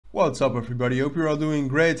What's up everybody, hope you're all doing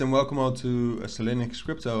great and welcome all to Cilinix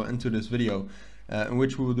Crypto and to this video in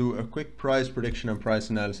which we will do a quick price prediction and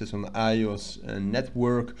price analysis on the Aioz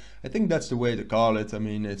network. I think that's the way to call it. I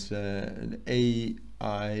mean, it's AIOZ,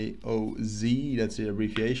 that's the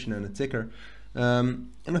abbreviation and a ticker.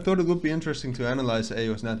 And I thought it would be interesting to analyze the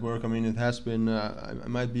Aioz network. I mean, it has been, I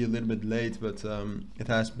might be a little bit late, but it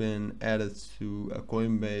has been added to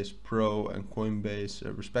Coinbase Pro and Coinbase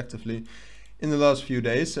respectively in the last few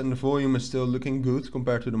days, and the volume is still looking good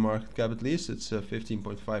compared to the market cap. At least it's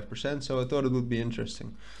 15.5%, so I thought it would be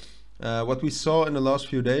interesting. What we saw in the last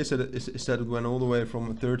few days is that it went all the way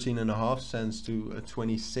from 13.5 cents to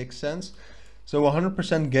 26 cents, so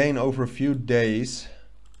 100% gain over a few days.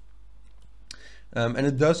 And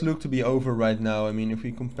it does look to be over right now. I mean, if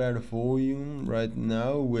we compare the volume right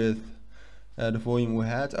now with the volume we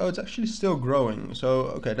had, oh, it's actually still growing. So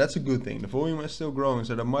okay, that's a good thing. The volume is still growing,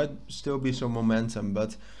 so there might still be some momentum,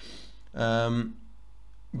 but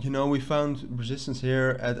you know, we found resistance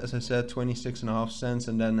here at, as I said, 26.5 cents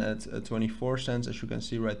and then at 24 cents, as you can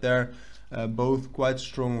see right there, both quite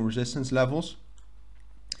strong resistance levels.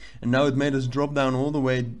 And now it made us drop down all the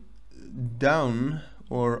way down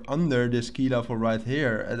or under this key level right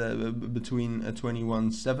here at between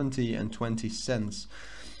 21.70 and 20 cents.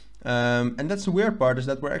 And that's the weird part, is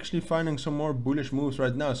that we're actually finding some more bullish moves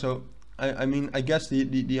right now. So I mean, I guess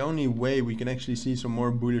the only way we can actually see some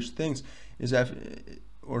more bullish things is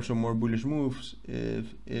or some more bullish moves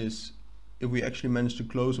is if we actually manage to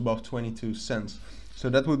close above 22 cents.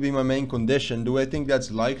 So that would be my main condition. Do I think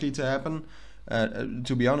that's likely to happen?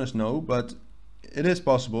 To be honest, no, but it is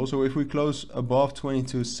possible. So if we close above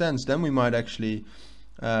 22 cents, then we might actually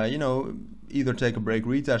you know, either take a break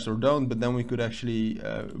retest or don't, but then we could actually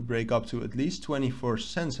break up to at least 24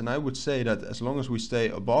 cents. And I would say that as long as we stay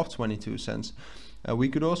above 22 cents, we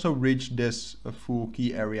could also reach this full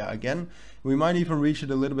key area again. We might even reach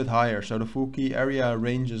it a little bit higher. So the full key area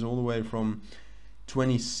ranges all the way from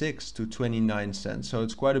 26 to 29 cents. So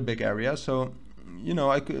it's quite a big area. So, you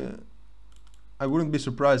know, I wouldn't be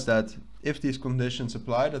surprised that if these conditions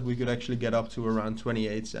apply, that we could actually get up to around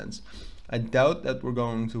 28 cents. I doubt that we're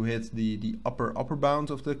going to hit the upper bound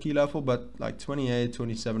of the key level, but like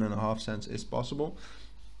 27.5 cents is possible.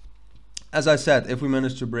 As I said, if we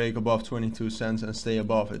manage to break above 22 cents and stay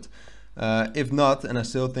above it. If not, and I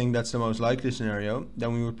still think that's the most likely scenario,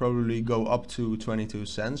 then we would probably go up to 22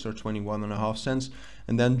 cents or 21.5 cents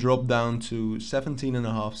and then drop down to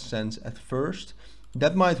 17.5 cents at first.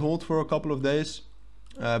 That might hold for a couple of days.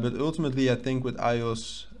 But ultimately, I think with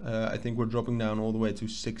Aioz, I think we're dropping down all the way to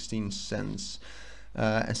 16 cents.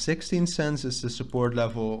 And 16 cents is the support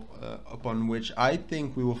level upon which I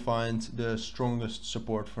think we will find the strongest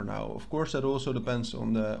support for now. Of course, that also depends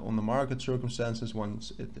on the market circumstances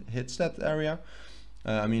once it hits that area.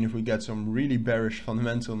 I mean, if we get some really bearish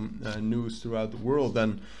fundamental news throughout the world,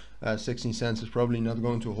 then 16 cents is probably not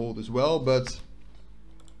going to hold as well. But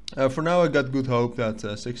for now, I got good hope that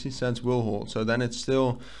 60 cents will hold. So then it's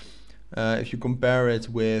still, if you compare it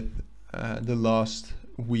with the last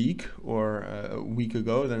week or a week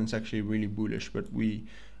ago, then it's actually really bullish. But we,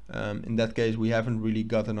 in that case, we haven't really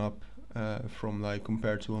gotten up from like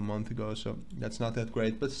compared to a month ago. So that's not that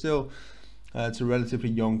great. But still, it's a relatively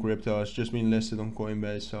young crypto. It's just been listed on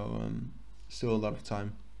Coinbase, so still a lot of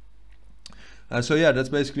time. So yeah, that's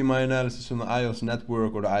basically my analysis on the Aioz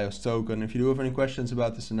network or the Aioz token. If you do have any questions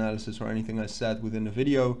about this analysis or anything I said within the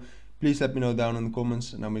video, please let me know down in the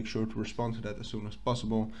comments and I'll make sure to respond to that as soon as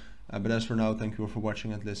possible. But as for now, thank you all for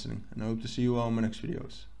watching and listening, and I hope to see you all in my next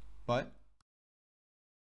videos. Bye.